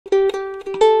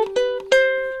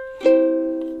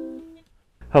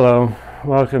Hello,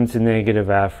 welcome to Negative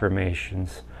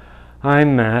Affirmations.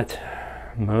 I'm Matt,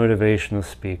 motivational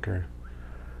speaker.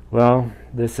 Well,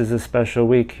 this is a special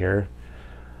week here.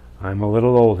 I'm a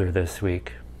little older this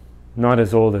week. Not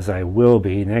as old as I will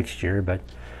be next year, but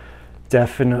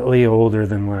definitely older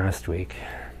than last week.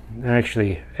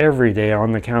 Actually, every day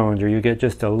on the calendar you get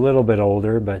just a little bit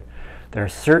older, but there are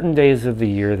certain days of the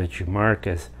year that you mark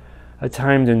as a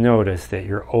time to notice that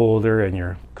you're older and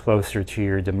you're closer to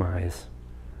your demise.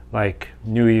 Like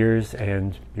New Year's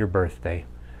and your birthday.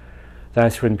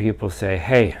 That's when people say,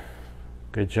 hey,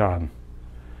 good job.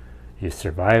 You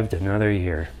survived another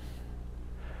year.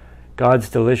 God's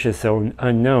delicious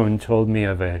unknown told me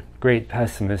of a great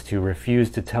pessimist who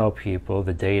refused to tell people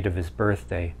the date of his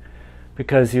birthday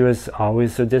because he was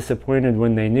always so disappointed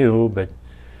when they knew, but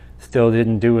still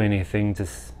didn't do anything to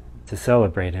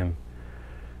celebrate him.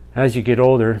 As you get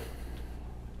older,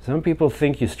 some people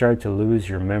think you start to lose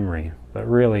your memory, but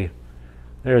really,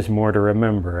 there's more to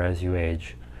remember as you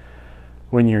age.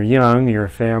 When you're young, your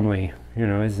family,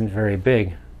 isn't very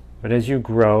big. But as you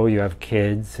grow, you have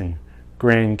kids and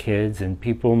grandkids, and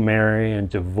people marry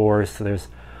and divorce, so there's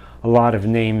a lot of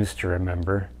names to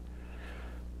remember.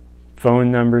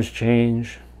 Phone numbers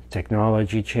change,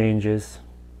 technology changes,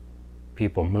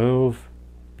 people move,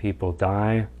 people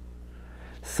die.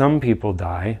 Some people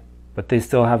die, but they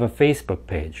still have a Facebook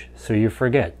page, so you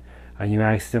forget, and you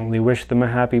accidentally wish them a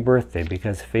happy birthday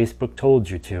because Facebook told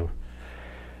you to.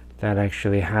 That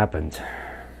actually happened.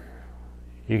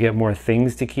 You get more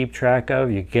things to keep track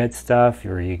of, you get stuff,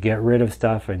 or you get rid of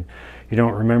stuff, and you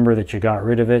don't remember that you got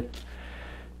rid of it.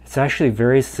 It's actually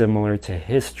very similar to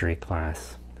history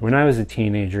class. When I was a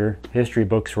teenager, history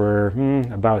books were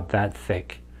about that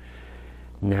thick.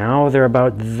 Now they're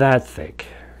about that thick.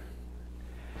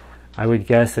 I would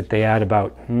guess that they add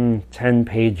about 10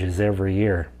 pages every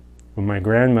year. When my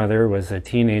grandmother was a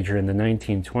teenager in the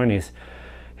 1920s,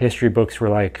 history books were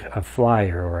like a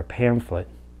flyer or a pamphlet.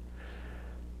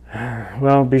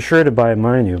 Well, be sure to buy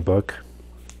my new book,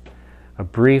 A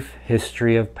Brief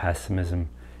History of Pessimism.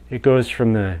 It goes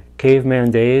from the caveman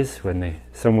days when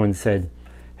someone said,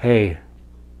 hey,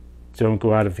 don't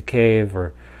go out of the cave,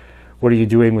 or what are you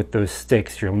doing with those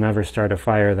sticks? You'll never start a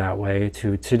fire that way,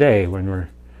 to today when we're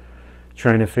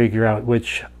trying to figure out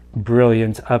which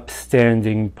brilliant,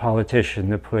 upstanding politician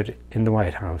to put in the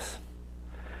White House.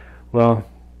 Well,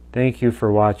 thank you for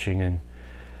watching, and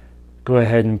go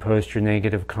ahead and post your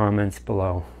negative comments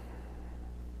below.